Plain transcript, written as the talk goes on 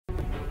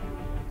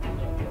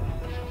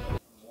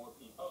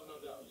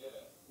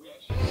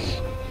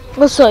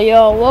What's up,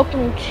 y'all?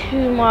 Welcome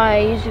to my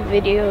YouTube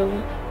video.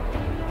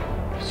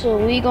 So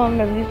we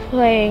gonna be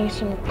playing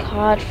some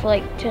COD for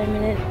like 10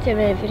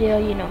 minute video,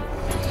 you know.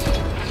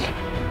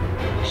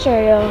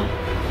 Sorry, y'all.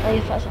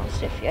 If I sound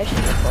stiffy, I should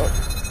have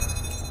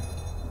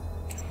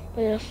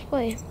but let's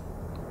play.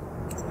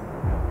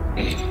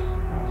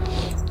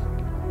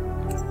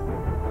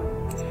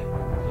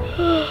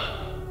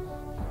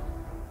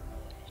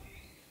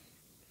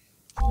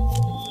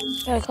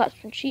 Gotta clap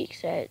some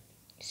cheeks at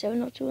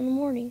 7:02 in the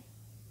morning.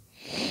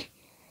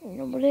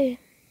 Nobody.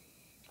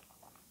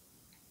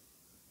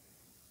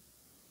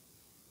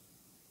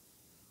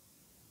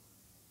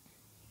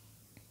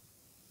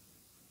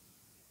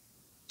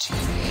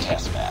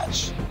 Test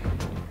match.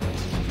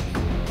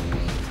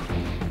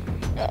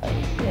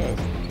 Good.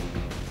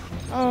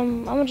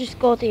 I'm gonna just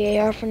go with the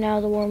AR for now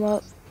to warm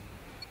up.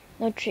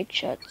 No trick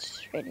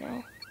shots right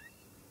now.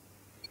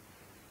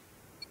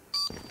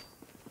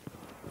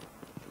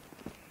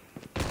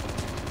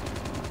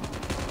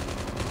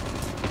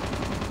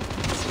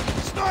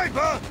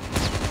 Sniper!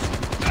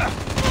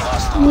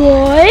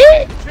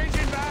 What?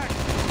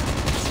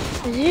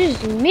 Is it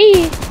just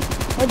me?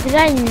 Or did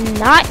I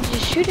not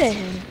just shoot at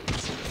him?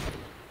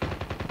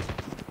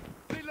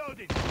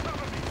 Reloading.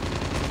 Cover me.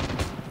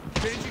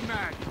 Changing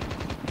mag.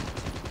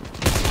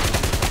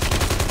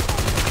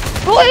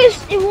 Boys,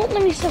 it won't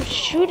let me stop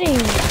shooting.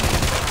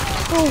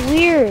 It's so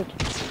weird.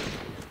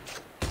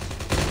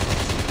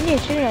 I need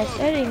to change my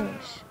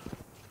settings.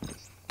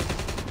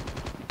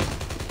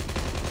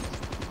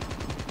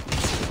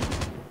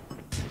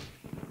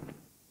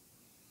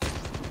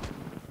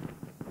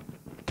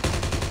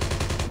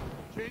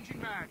 Changing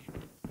mag.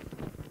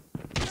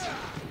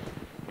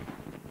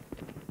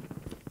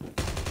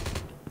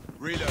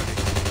 Reloading.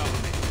 Cover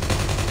me.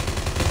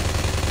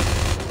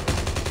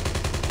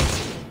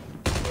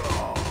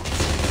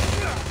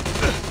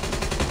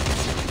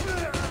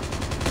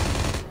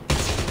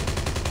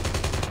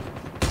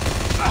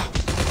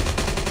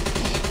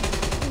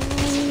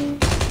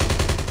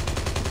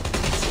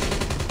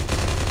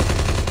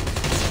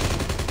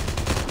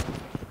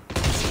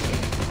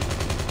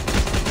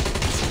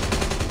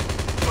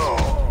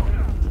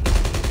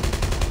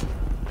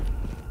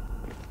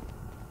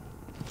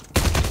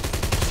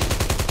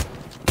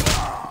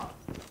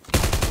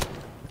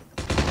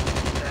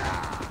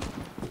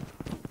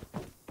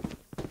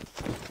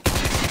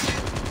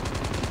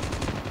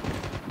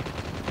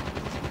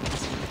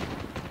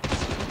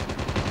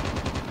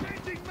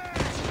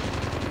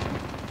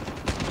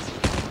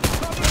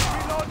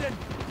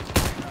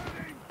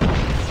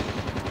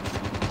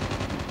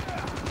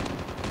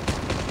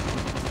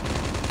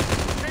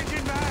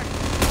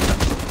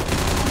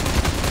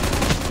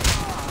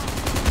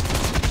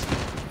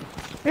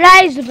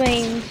 Laser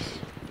beams.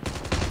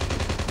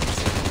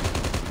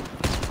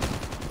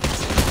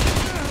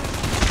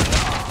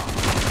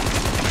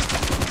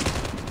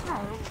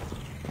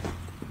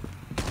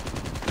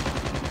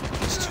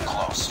 It's too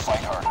close.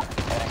 Fight harder.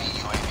 Enemy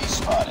UAV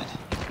spotted.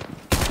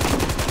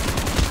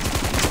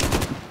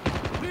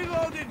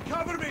 Reloading.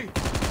 Cover me.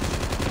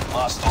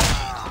 Lost the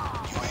lead.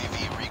 UAV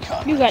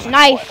recon. You got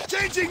knife.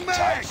 Changing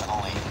mag. For the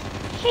lead.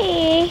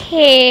 Hey,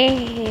 hey,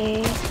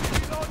 hey.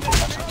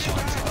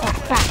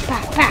 Back,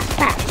 back, back,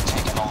 back.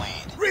 Taking the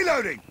lead.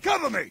 Reloading.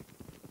 Cover me.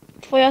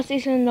 For y'all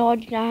season, no, I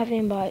do not have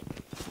aimbot.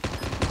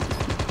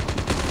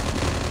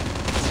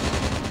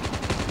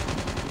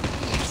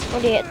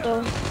 What yet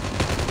though?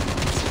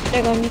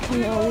 They're gonna be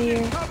coming over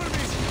here.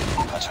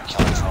 Hunter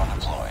killer drone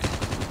deployed.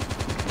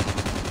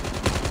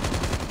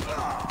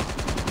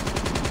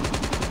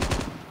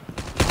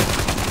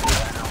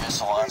 Predator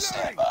missile on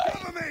standby.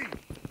 Cover me.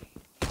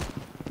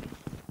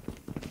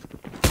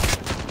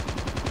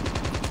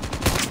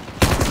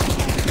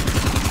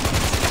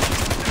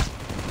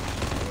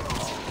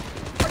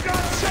 I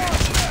got shot.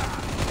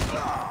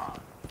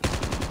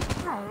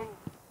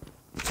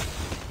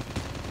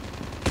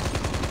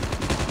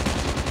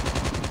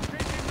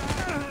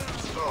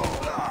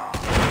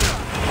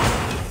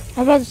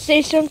 I'm about to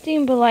say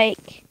something, but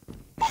like,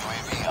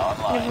 UAV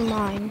online. never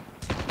mind.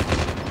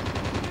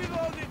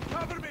 Reloading.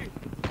 Cover me.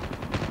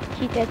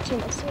 Keep that to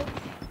myself.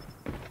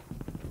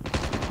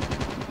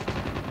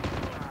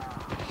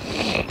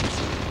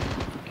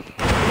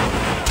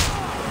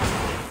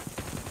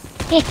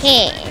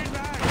 Hehe.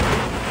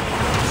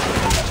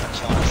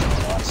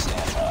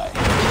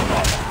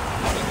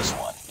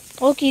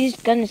 Okay, this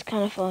gun is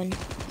kind of fun.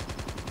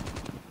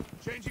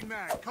 Changing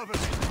mag, cover me.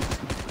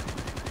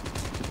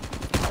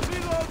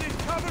 Reloading,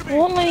 cover me. It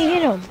won't let me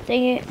hit him.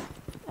 Dang it.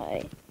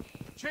 Alright.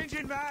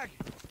 Changing mag.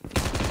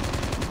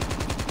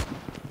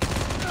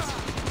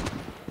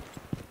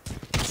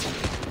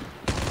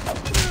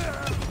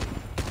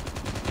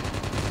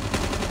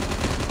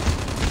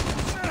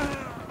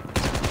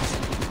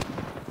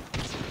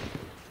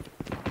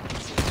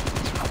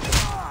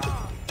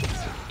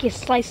 Get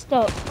sliced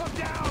up.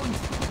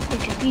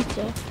 Like a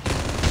pizza.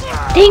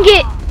 Dang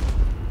it!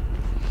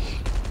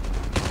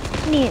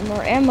 Need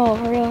more ammo.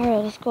 Hurry,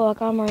 hurry. Let's go. I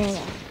got more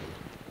ammo.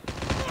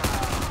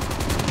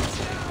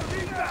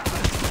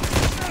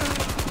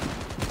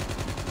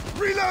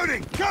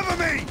 Reloading! Cover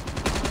me!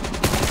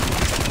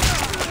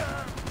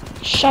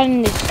 Shot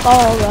in the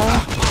skull,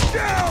 bro.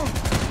 Down!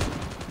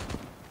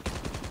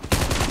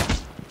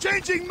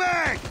 Changing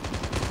mag!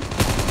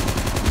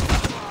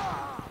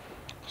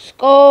 Let's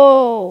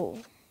go.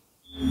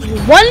 You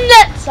won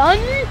that, son.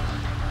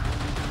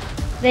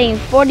 Dang,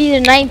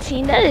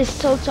 40-19. That is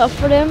so tough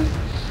for them.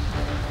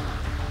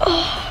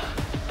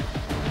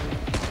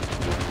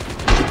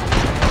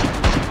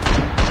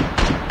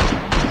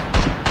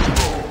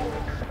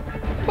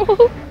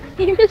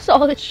 He missed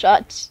all the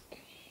shots.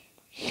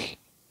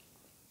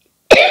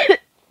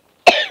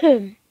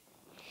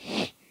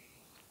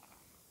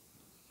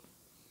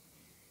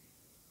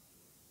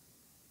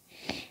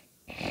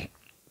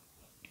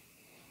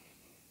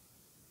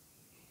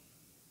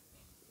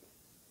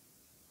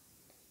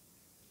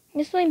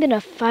 It's only been a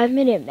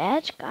 5-minute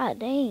match? God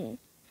dang.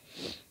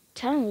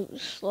 Time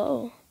was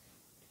slow.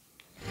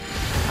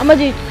 I'm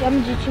gonna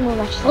do 2 more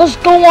matches. Let's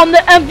go on the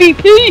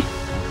MVP!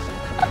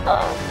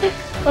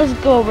 Let's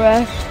go,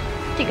 bruh.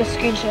 Take a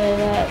screenshot of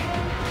that.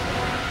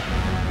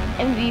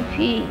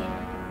 MVP.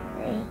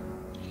 Bruh.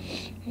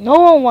 No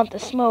one wants the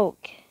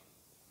smoke.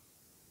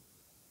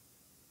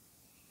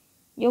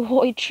 Your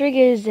boy Trigger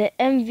is the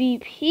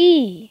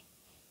MVP.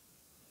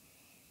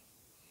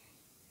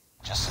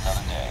 Just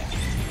another day.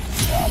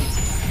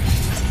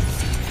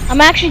 I'm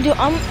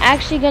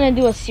actually gonna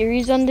do a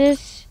series on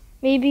this.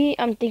 Maybe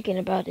I'm thinking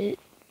about it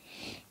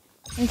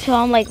until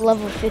I'm like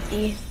level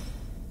 50.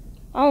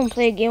 I want to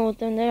play a game with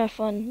them. They're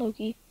fun,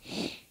 Loki.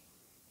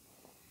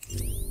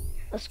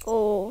 Let's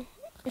go.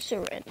 It's a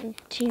random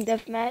team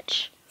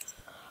deathmatch.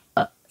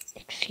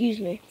 Excuse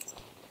me.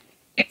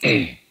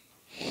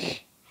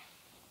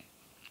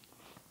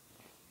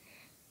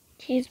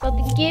 He's about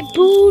to get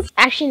booed.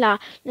 Actually, nah.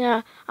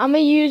 I'm gonna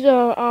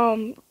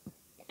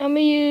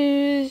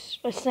use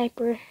my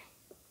sniper.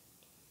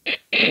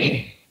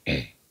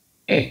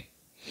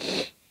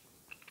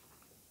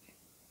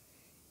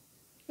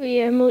 But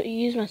yeah, I'm gonna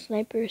use my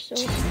sniper, so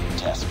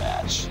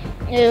Deathmatch.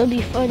 it'll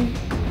be fun.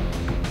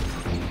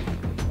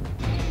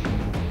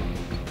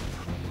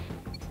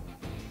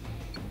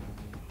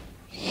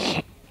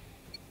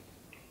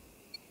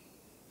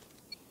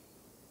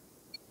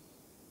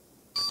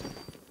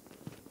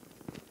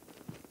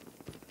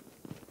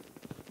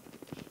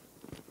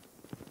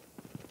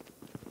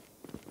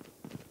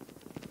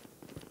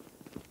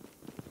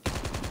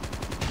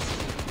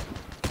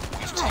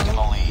 We've taken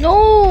the lead.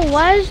 No,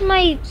 why is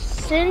my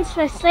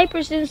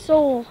sniper sense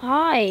so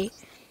high?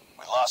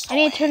 We lost the I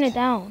need to turn lead. it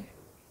down.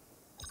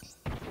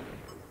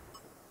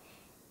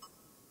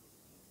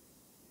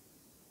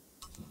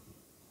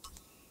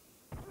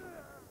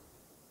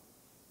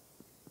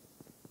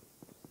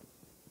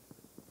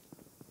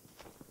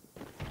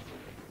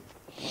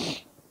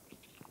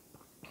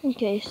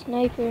 Okay,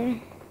 sniper.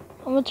 I'm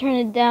gonna turn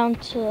it down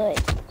to like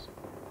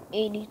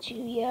 82,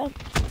 yeah.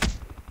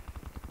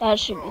 That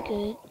should be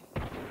good.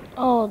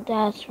 Oh,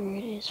 that's where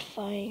it is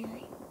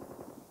firing.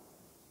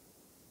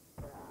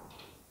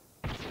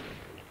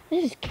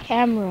 This is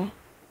camera.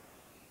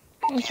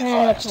 I'm Be turning it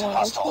up advised, to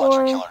hostile hunter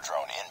 104. killer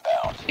drone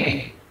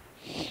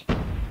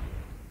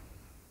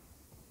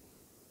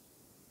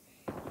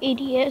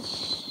inbound.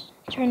 ADS.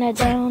 Turn that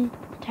down.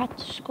 Tap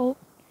the scope.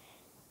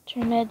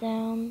 Turn that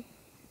down.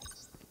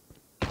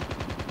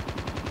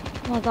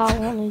 Oh my god,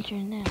 won't let me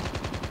turn that.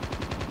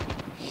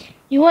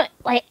 You want,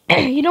 like,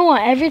 you don't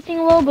want everything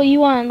low, but you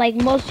want, like,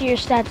 most of your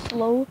stats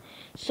low,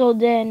 so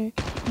then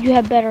you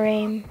have better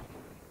aim.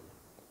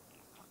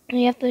 And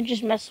you have to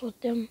just mess with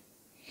them.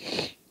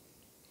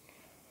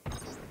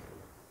 Let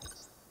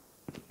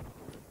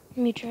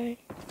me try.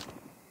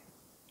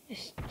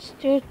 It's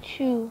still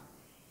too,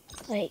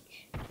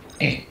 like,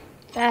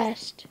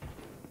 fast.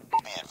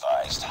 Be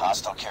advised,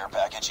 hostile care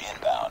package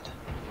inbound.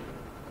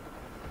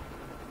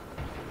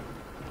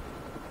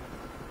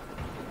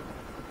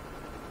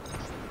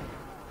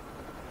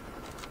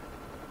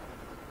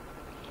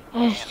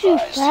 It's too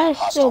fast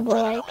Hostile though, but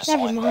predator like, missile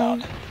never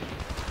mind. inbound.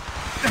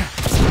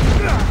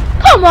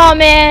 Come on,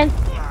 man!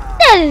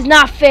 That is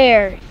not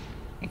fair!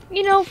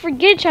 You know,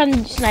 forget trying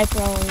to sniper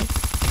only.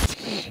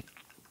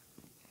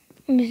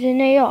 It's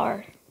an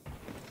AR.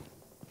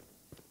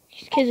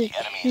 These kids The are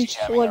enemy too is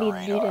jamming our sweaty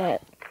to do radar.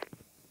 that.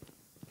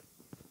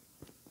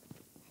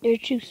 They're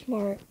too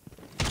smart.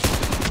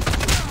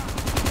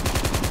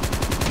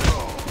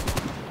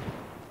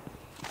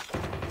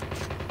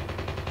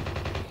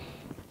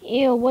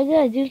 Ew, what did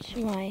I do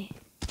to my...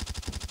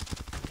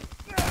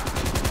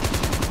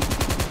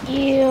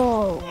 Ew,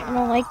 I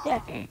don't like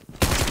that.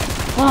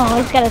 Oh, I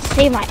just gotta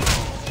save my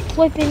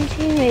flipping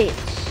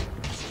teammates.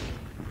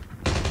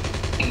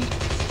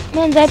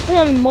 Man, I play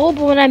on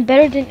mobile and I'm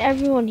better than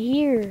everyone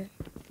here.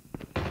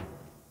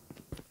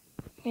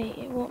 Wait,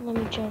 it won't let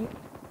me jump.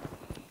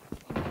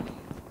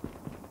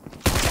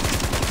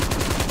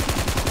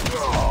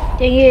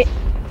 Dang it.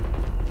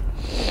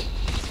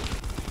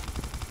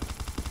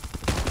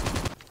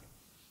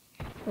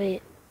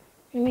 Wait,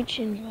 let me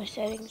change my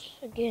settings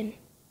again.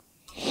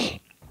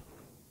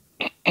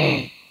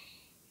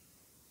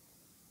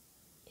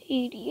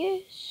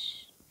 ADS.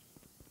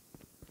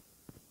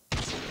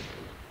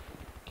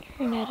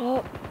 Turn that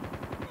up.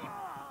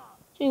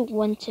 Do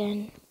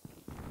 110.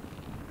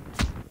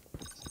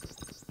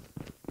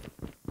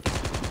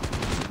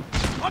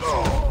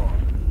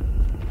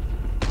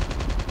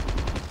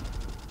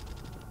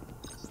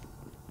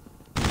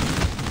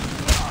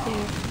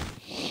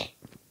 There.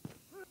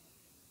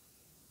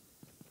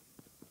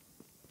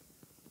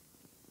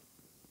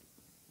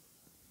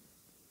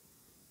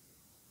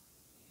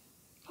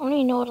 I don't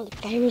even know what the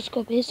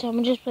gyroscope is, so I'm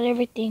gonna just put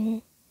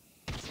everything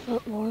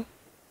up more.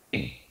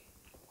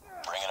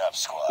 Bring it up,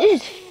 squad.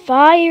 This is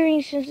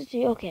firing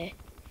sensitivity. Okay.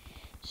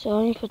 So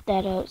let me put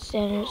that up.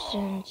 Standard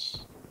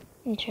sense.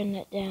 And turn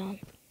that down.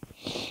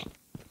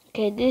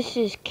 Okay, this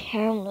is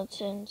camera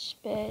sense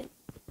bed.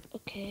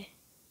 Okay.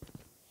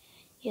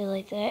 Yeah,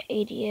 like that.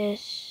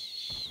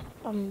 ADS.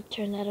 I'm gonna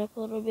turn that up a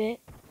little bit.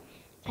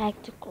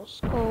 Tactical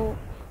scope.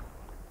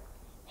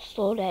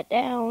 Slow that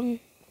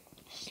down.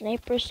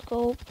 Sniper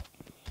scope.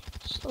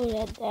 Slow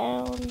that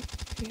down.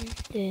 And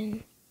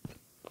then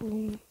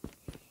boom.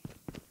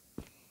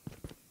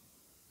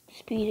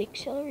 Speed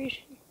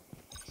acceleration.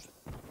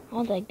 I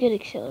want that good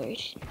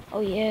acceleration. Oh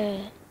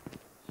yeah.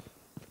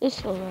 This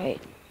feels right.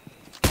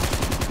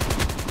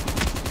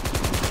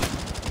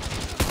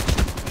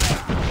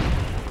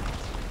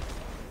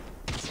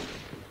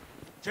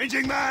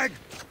 Changing mag!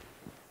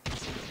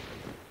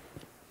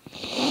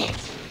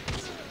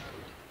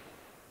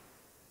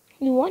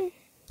 You won?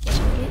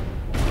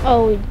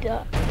 Oh, we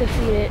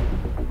defeated.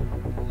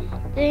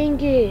 Dang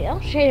it. I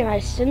was trading my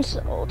sense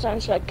the whole time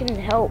so I couldn't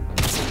help.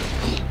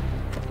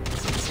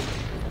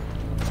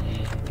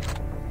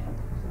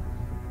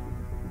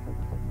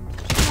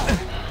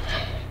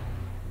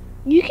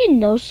 You can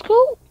no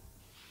scope?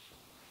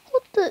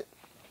 What the?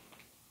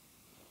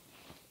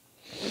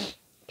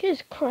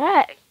 It's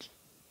cracked.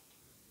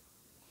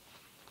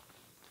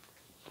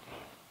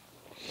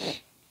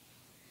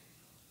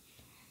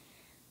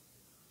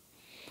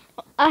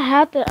 I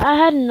had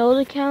an old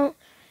account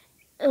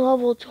at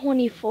level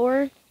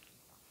 24.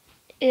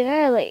 And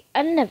I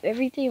didn't have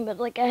everything, but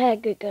like I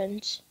had good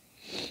guns.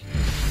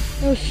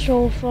 It was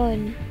so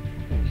fun.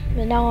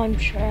 But now I'm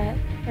trapped.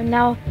 And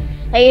now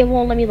like, it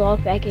won't let me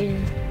log back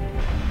in.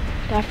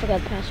 I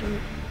forgot the password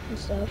and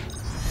stuff.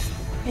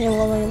 And it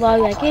won't let me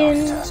log back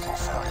in. So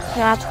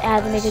I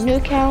have to make a new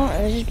account,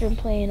 and I've just been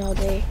playing all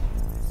day.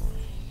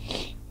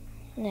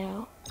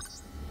 Now.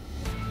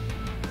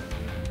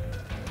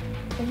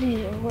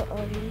 What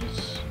are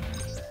these?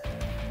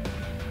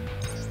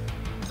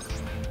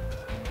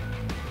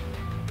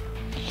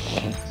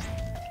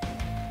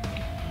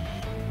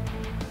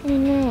 Oh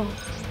no.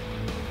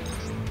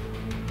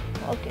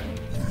 Okay.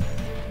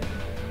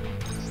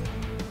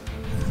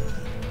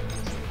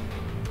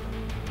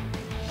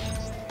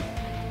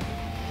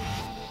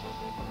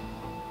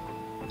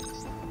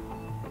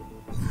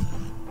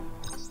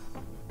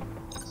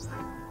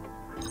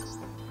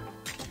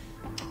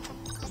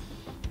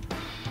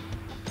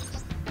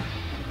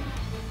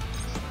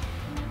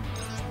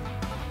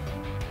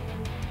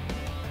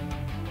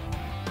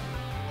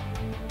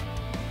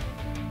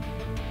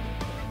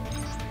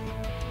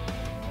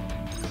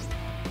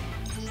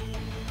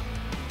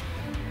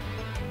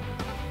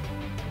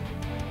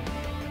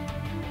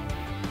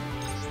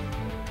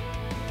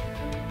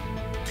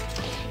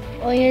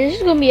 Oh yeah, this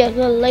is gonna be a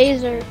good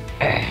laser.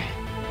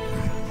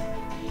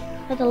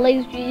 Have to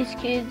laser these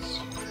kids,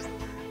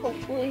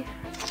 hopefully.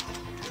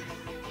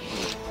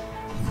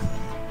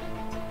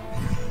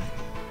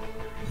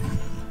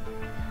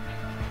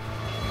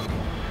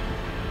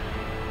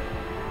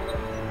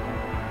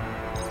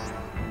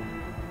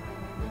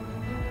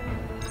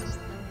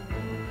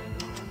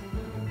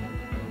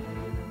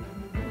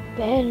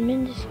 Bad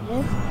in this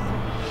game.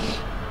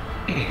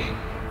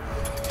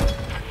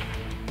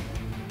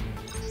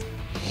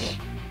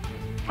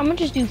 I'm gonna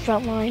just do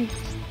front line.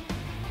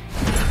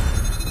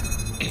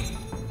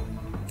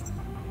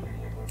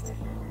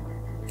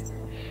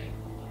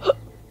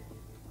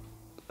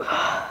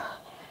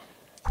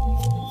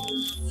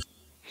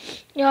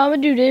 Yeah, I'm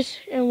gonna do this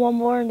and one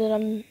more, and then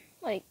I'm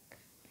like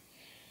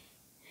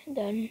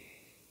done.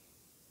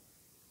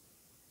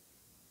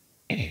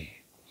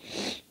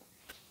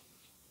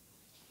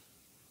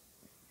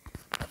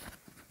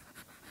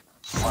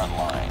 Front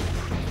line.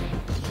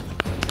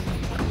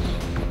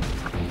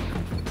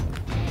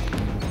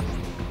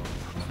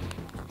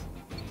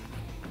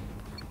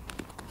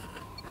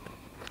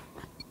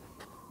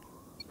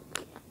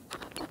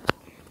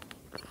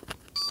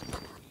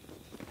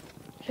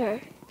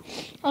 Sure.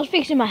 I was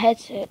fixing my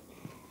headset.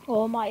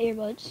 Well, my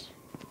earbuds.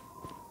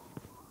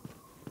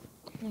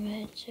 My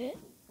headset.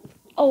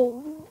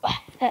 Oh,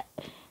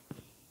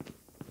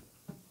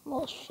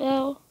 almost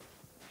fell.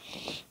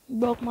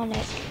 Broke my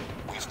neck.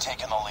 We've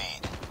taken the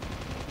lead.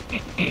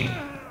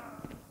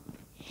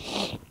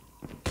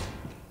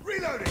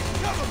 Reloading!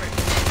 Cover me!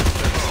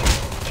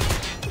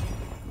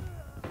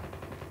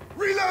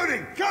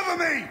 Reloading! Cover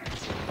me!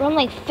 Bro, I'm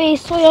like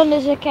face way on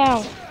this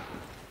account.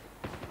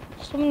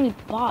 So many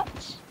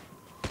bots.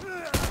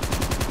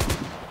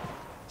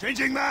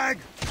 Changing mag!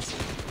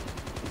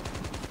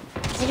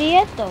 Where'd he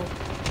at though?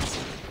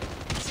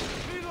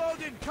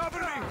 Cover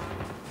me!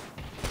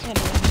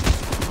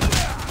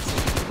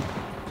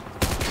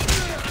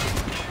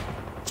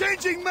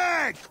 Changing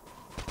mag!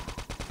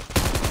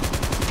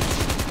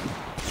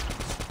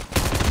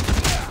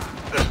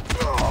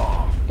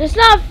 That's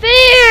not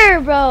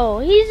fair, bro.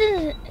 He's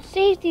in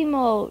safety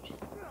mode.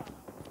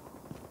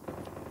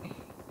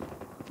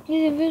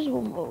 He's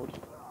invisible mode.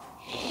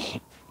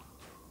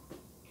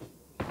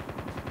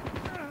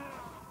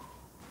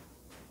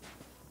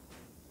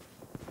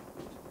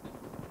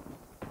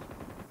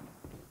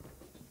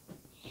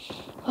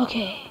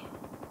 Okay.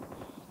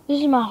 This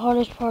is my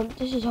hardest part.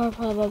 This is the hard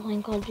part about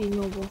playing Cod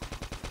Mobile.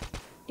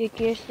 The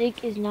gear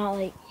stick is not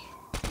like...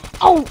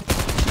 Oh!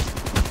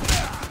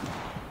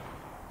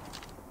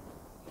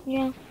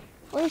 Yeah.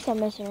 At least I'm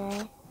messing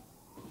around.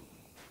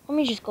 Let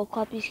me just go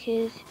clap these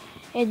kids.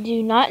 And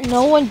do not...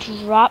 No one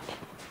drop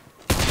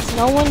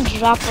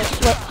a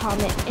sweat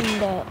comment in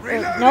the...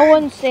 Or no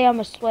one say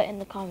I'm a sweat in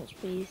the comments,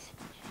 please.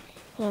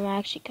 Because I'm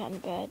actually kind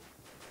of bad.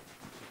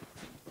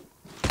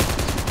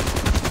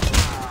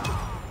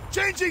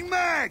 Changing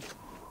mag!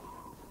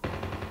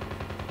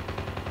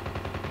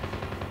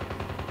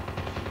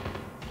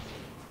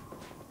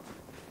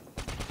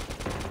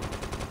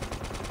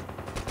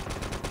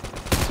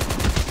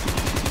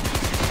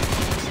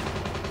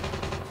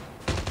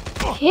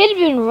 Kid's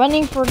been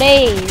running for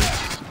days.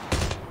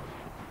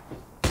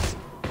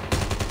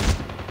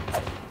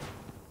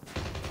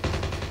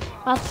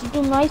 That's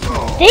too nice.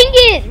 Dang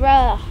it,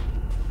 bruh.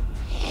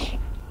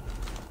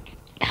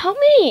 How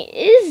many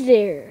is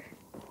there?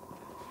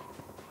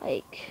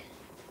 Like,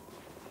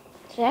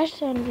 it's actually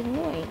starting to get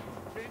annoying.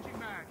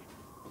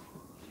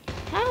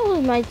 How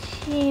is my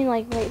team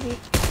like right here?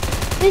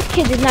 This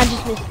kid did not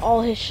just miss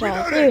all his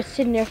shots. They were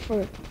sitting there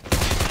for...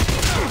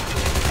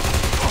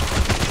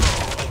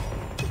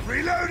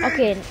 Reloading.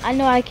 Okay, I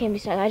know I can't be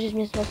sad. I just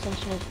missed most of the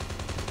shots.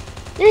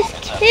 This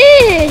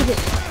kid!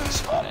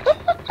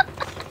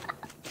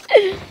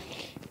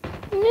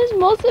 He missed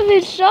most of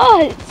his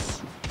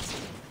shots.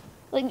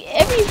 Like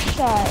every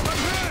shot.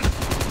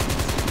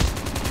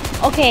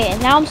 Okay,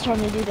 and now I'm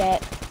starting to do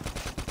that.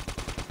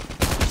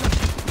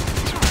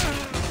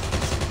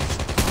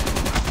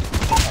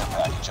 Care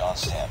package on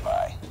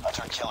standby.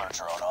 Hunter killer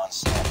drone on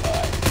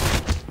standby.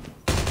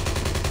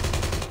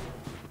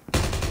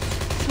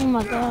 Oh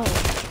my god.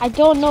 I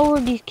don't know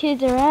where these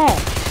kids are at.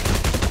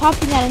 They're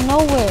popping out of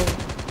nowhere.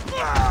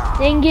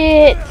 Dang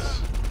it.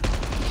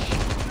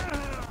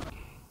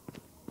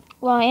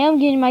 Well, I am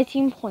getting my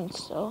team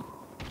points, so.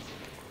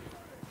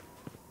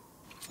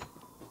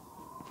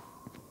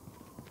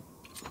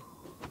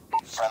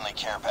 Friendly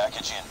care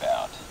package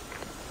inbound.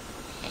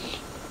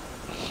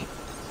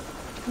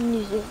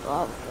 Use this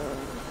lava gun.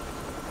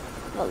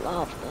 The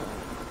lava gun.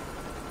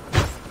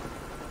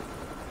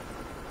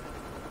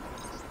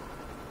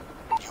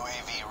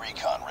 UAV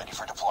recon ready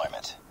for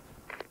deployment.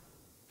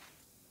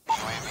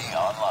 UAV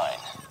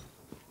online.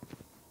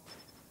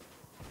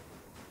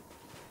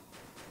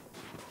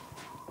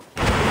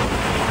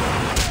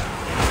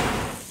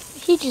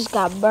 He just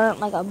got burnt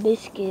like a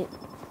biscuit.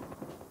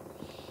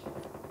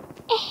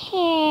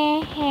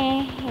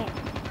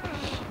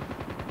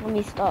 Let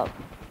me stop.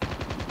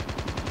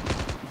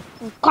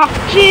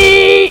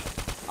 Cocky!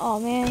 Oh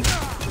man.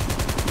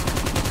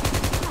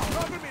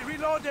 Cover me,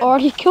 reloading.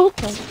 Already killed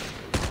him.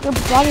 Your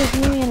body is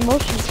moving in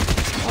motion.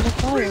 By the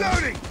fire.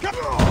 Reloading.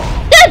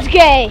 That's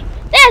gay!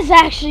 That's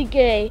actually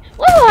gay.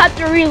 Why do I have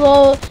to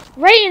reload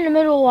right in the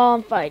middle while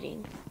I'm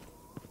fighting?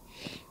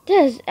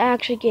 That is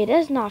actually gay.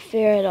 That's not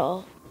fair at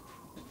all.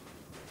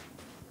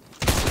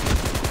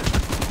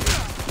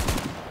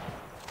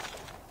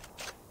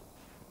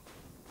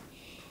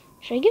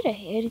 Should I get a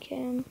head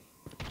cam?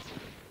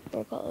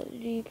 For Call of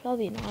Duty?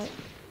 Probably not.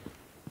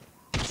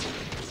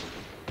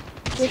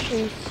 First, sure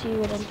you see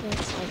what I'm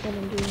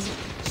doing.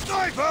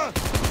 Sniper!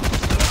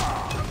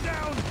 I'm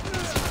down.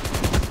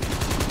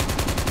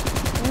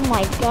 Oh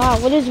my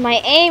god, what is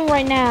my aim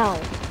right now?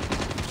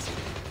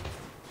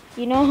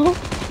 You know?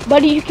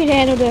 Buddy, you can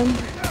handle them.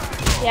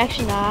 Yeah,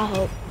 actually, nah, I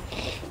hope.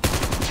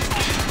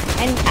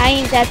 And I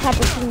ain't that type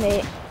of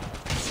teammate.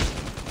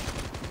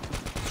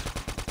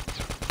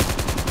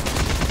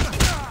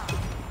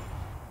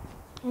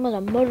 I'm on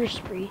a murder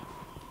spree.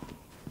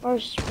 Murder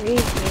spree,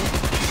 man.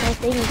 My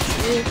thing is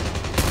spree.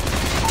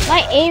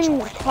 My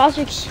aim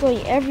crosshair keeps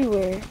going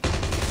everywhere.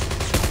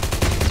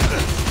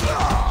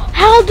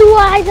 How do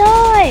I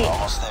die?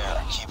 Almost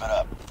there. Keep it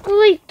up.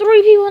 There's like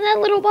 3 people in that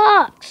little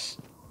box.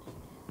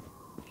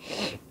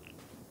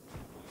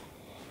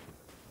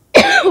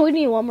 We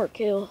need one more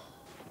kill.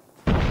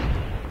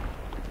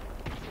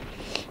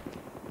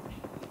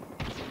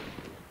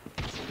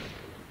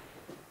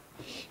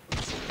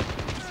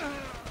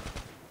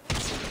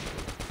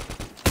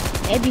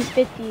 Maybe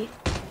 50.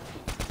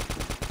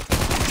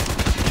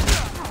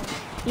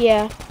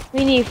 Yeah,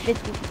 we need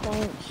 50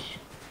 points.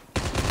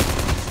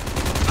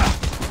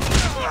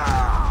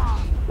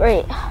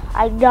 Wait,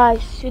 I die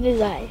as soon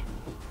as I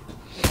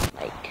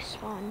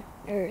spawn,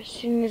 or as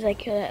soon as I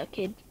kill that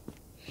kid.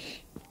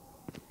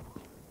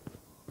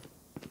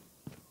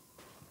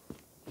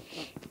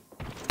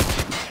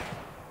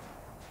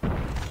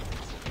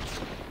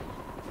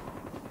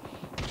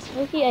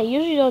 Okay, I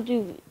usually don't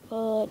do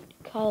Call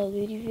of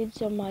Duty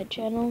vids on my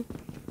channel,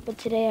 but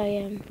today I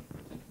am.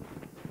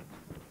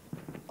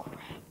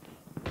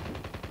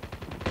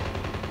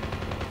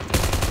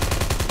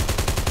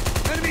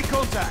 Enemy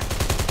contact.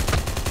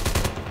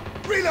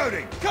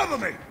 Reloading. Cover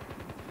me.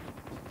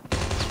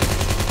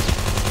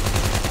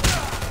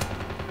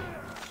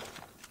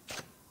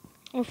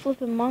 I'm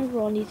flipping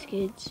mongrel on these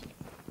kids.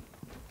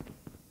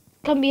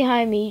 Come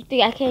behind me. You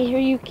think I can't hear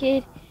you,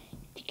 kid?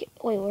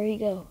 Wait, where'd he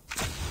go?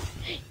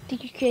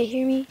 Think you can't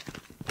hear me?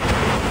 Or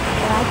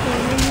I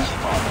can't hear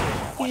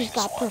you? You just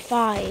got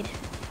profied.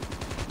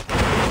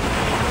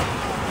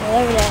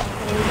 Whatever that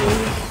word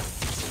is.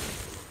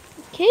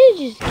 Kid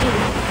just getting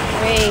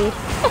sprayed.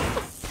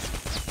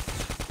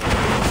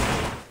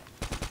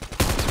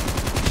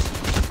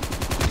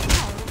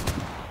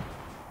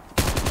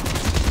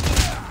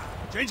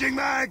 Changing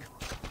mag.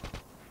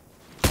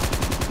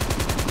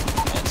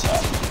 Heads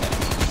up.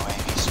 Enemy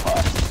UAV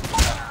spotted.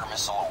 Predator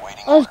missile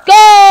awaiting Let's order. go!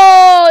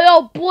 Yo,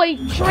 boy,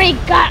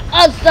 Drake got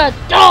us the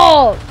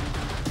dog!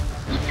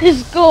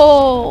 Let's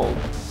go!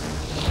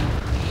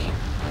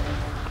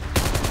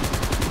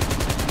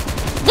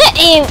 That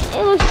aim,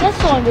 that's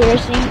so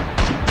embarrassing.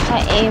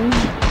 My aim.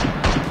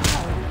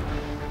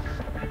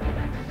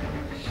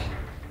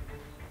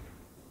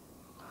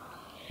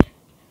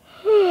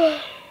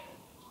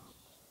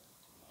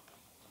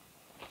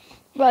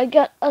 But I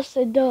got us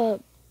a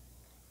dub.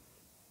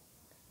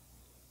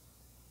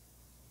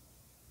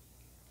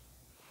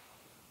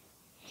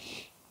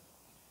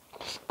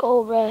 Let's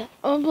go, bruh.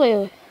 I'm gonna play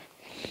with.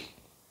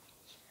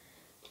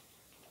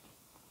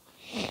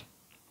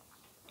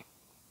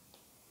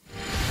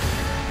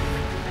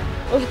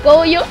 Let's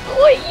go, yo,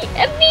 boy!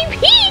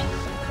 MVP!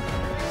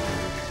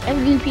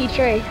 MVP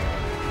Trey.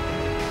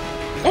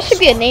 That should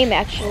be a name,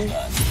 actually.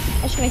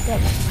 I should make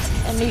that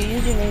a new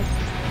username.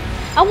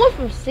 I went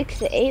from 6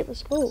 to 8.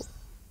 Let's go.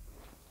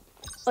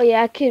 Oh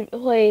yeah, I can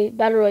play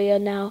Battle Royale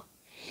now.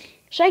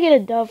 Should I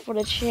get a dub for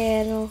the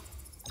channel?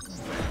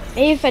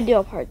 Maybe if I do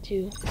a part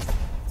 2.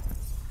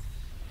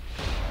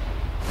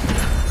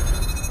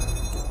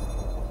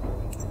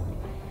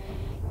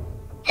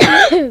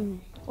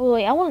 Oh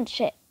wait, I want to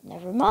check.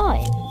 Never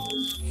mind.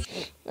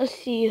 Let's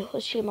see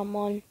what team I'm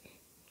on.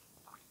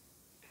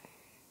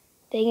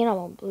 Dang it, I'm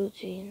on blue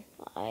team.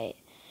 Alright.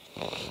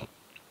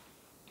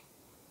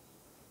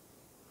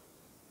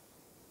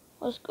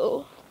 Let's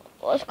go.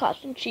 Let's cop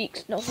some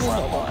cheeks. No,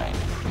 Frontline.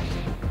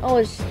 Oh,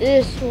 it's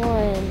this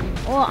one.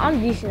 Well, I'm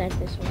decent at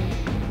this one.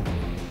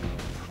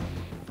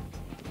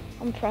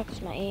 I'm gonna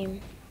practice my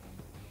aim.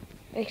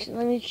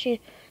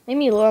 Actually, let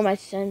me lower my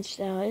sense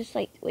down. It's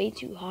like way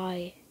too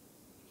high.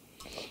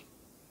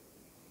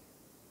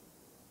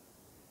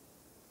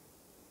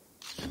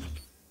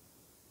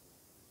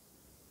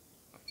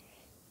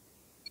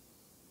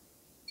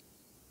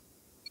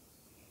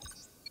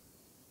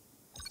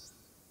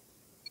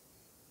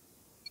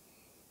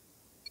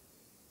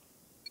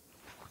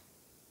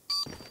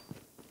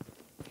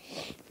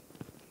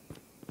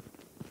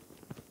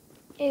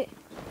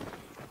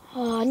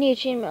 Oh, I need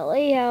to change my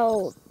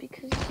layout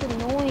because it's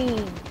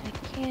annoying. I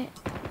can't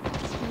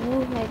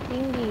move my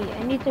thingy.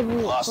 I need to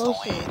move it Lost the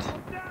closer. lead.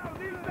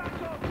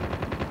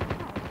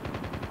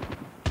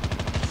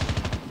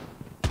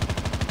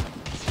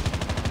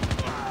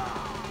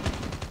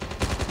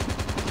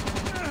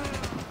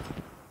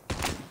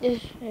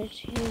 This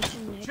is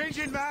using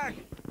Changing mag.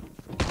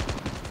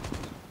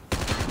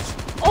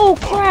 Oh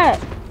crap!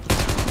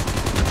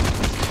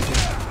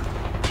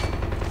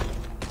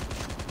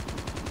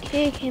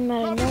 Kid came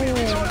out of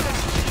nowhere.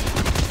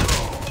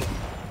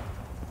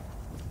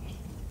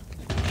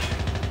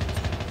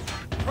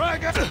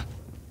 Frag.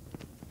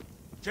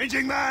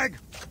 Changing mag.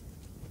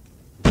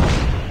 Did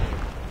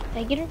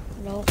I get her?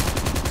 No.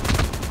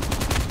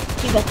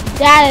 You got to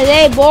die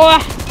today, boy!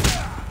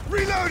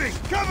 Reloading.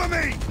 Cover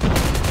me.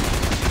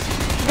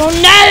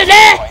 Don't die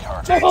today!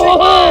 Quite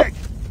hard. Changing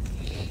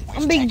mag.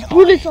 I'm being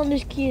Brutus on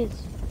these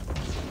kids.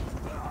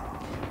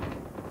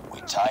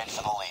 We tied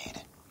for the lead.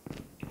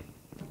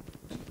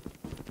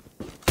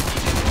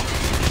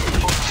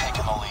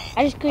 Taking the lead. I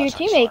just killed your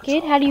Hunter teammate,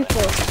 killer kid. How do you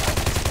drone feel? ready.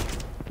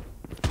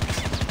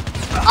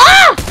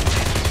 Ah!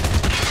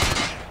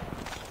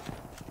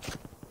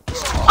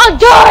 I'm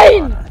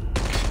dying!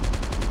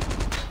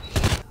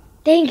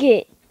 Dang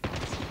it.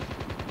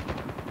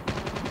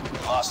 We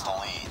lost the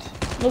lead.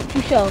 Nope,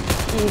 too show.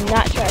 Do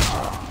not try to.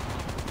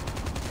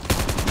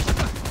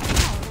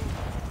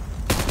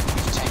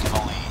 We've taken the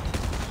lead.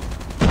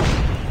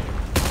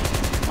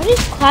 I'm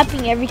just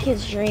clapping every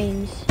kid's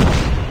dreams.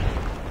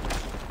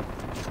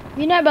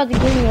 You're not about to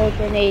give me a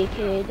grenade,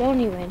 kid. Don't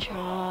even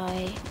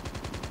try.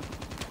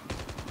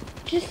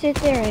 Just sit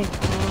there and cry.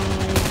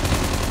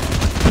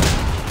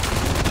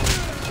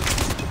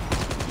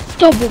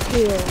 Double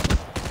kill.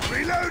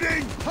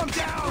 Reloading. I'm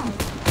down.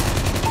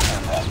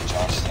 Care package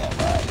on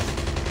standby.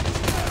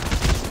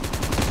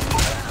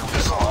 Predator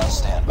missile on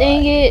standby.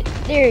 Dang it.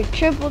 They're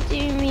triple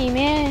teaming me,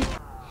 man.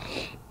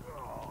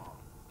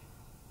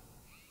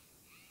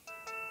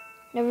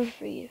 Never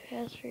forget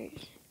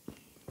passwords.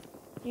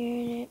 You're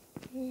in it.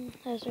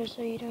 That's her,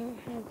 so you don't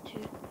have to.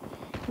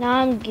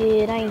 Nah, I'm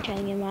good. I ain't trying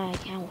to get my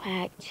account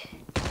hacked.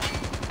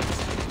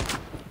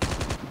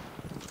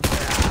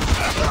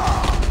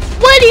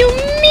 What do you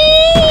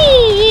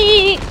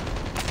mean?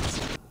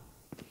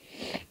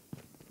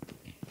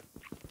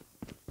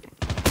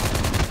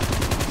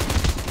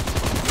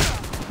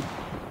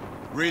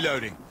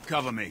 Reloading.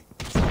 Cover me.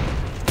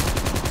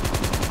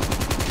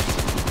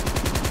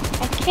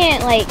 I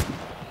can't, like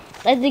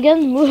the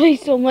gun's moving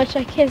so much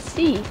I can't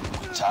see.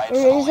 Tied Or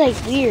for the it's,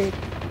 like, lead. weird.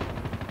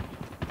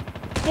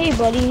 Hey,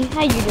 buddy.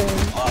 How you doing?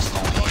 Lost the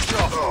lead.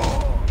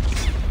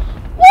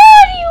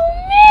 What do you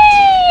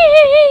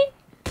mean?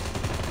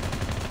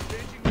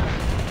 Changing mag.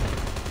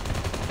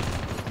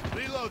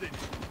 Reloading.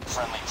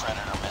 Friendly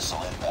Predator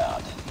missile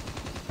inbound.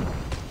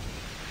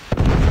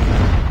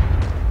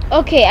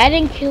 Okay, I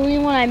didn't kill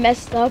anyone. I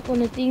messed up on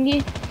the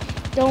thingy.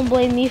 Don't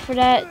blame me for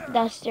that.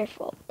 That's their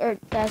fault. Or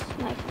that's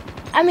my fault.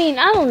 I mean,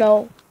 I don't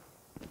know.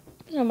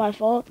 It's not my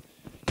fault.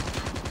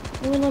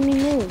 They wouldn't let me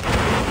move.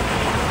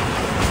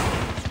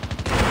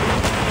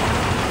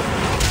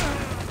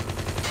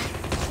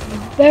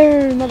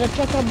 Burn, mother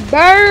trucker,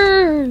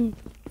 burn!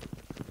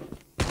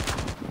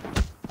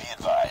 Be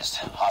advised.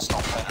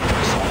 Hostile Predator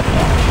missile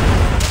inbound.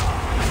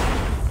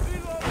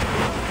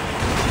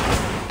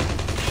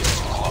 He's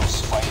too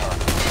close. Fight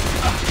harder.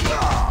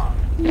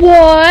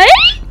 What?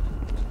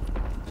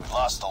 We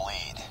lost the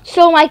lead.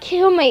 So my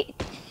teammate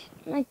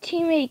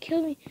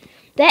killed me.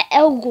 That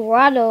El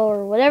Grotto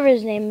or whatever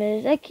his name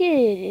is, that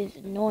kid is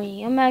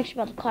annoying. I'm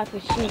actually about to clap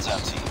his cheeks. Heads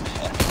up, team.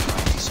 Enemy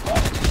UAV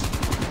spotted.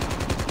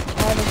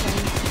 Tired of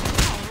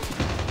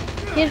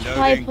him. Kid's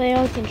probably playing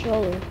on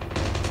controller. He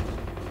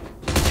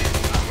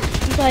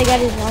probably got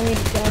his mommy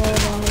to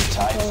download on his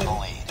Tied for the controller.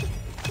 lead.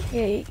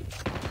 Yeah,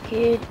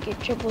 kid, get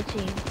triple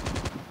team.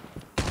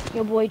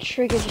 Your boy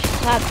Trigger just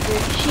clapped your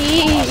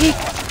cheeks.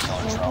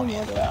 Killer drone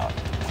inbound.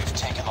 We've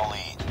taken the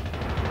lead.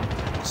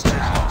 It's too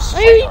close. Oh,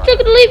 you took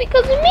the lead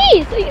because of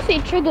me. So you say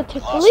Trigger took the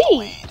Lost the lead.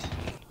 lead.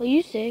 Well,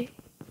 you say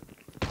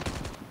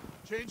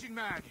Changing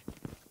mag.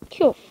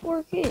 kill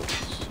 4 kids.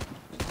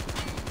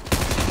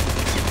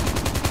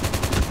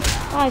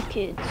 5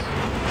 kids.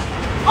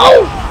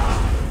 Oh!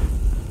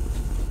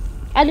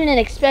 I didn't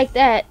expect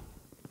that.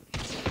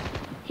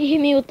 He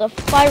hit me with the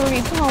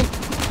fiery pump.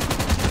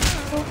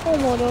 No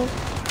homo though.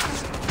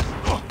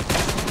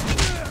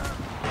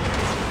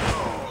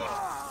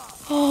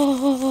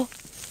 Oh.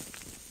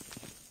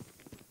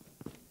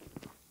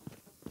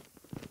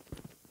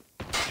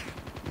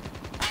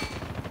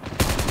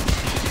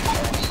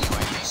 Enemy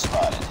UAV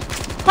spotted.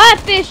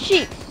 Clapfish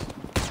cheeks.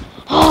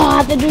 Oh, I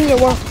have to do your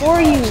work for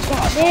you.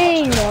 God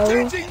dang, no.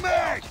 Changing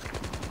mag.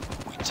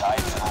 We tied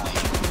for the lead.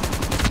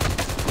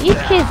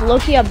 These kids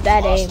low-key have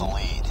bad Lost aim. the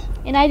lead.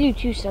 And I do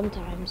too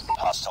sometimes.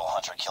 Hostile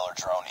hunter killer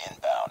drone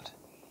inbound.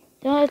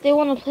 You know, if they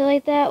want to play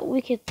like that,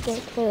 we can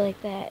play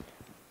like that.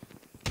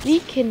 We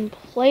can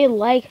play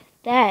like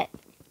that.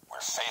 We're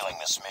failing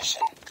this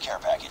mission. Care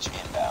package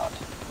inbound.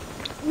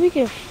 We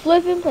can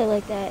flip and play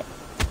like that.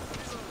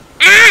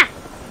 Ah!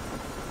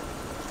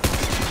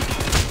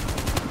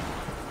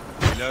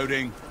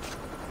 Reloading.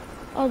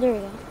 Oh, there we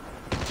go.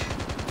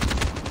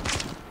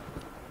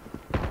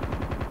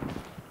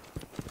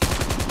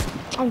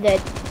 I'm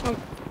dead. I'm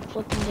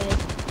flipping dead.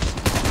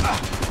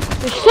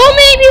 There's so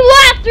many people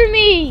after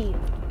me!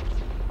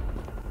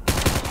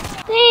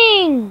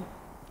 Dang!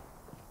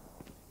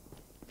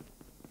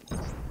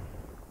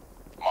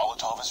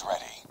 Molotov is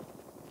ready.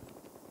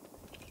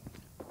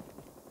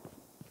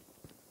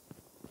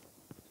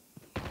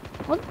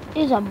 What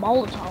is a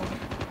Molotov?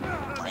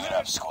 Bring it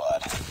up,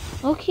 squad.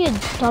 Okay, a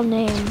dumb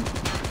name.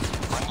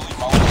 Friendly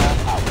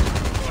Molotov out.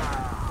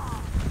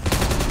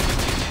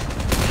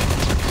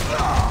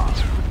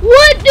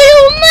 What do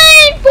you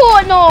mean,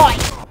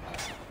 Fortnite?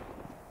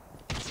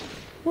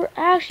 We're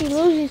actually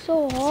losing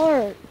so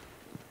hard.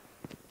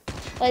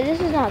 Like, this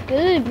is not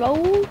good,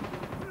 bro.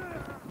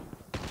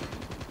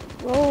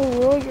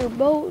 Roll your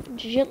boat,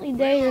 gently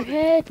down your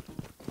head.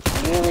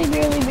 Barely,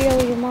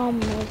 your mom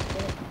knows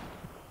that.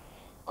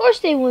 Of course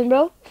they win,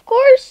 bro. Of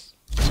course.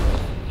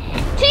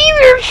 Team,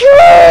 you're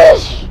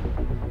trash!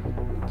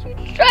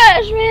 You're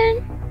trash, man.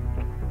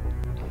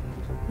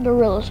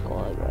 Gorilla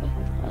Squad, bro.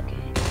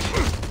 Okay.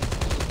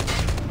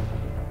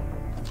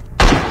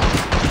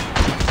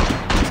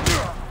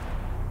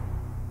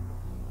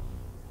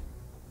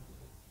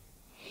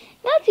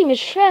 That team is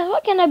trash. Why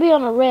can't I be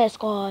on a red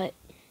squad?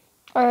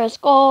 Red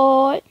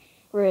squad.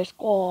 Red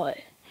squad.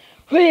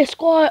 Red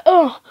squad.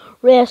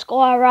 Red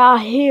squad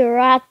right here,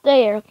 right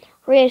there.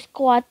 Red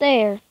squad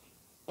there.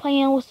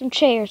 Playing with some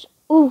chairs.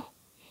 Ooh.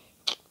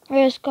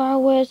 Red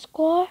squad, red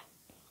squad.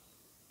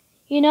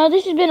 You know,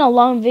 this has been a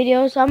long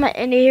video, so I'm going to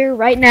end it here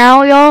right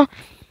now, y'all.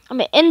 I'm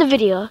going to end the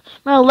video. I'm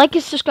going to like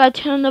and subscribe,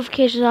 turn the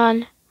notifications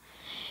on.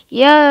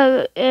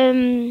 Yeah,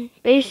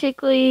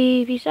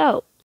 basically, peace out.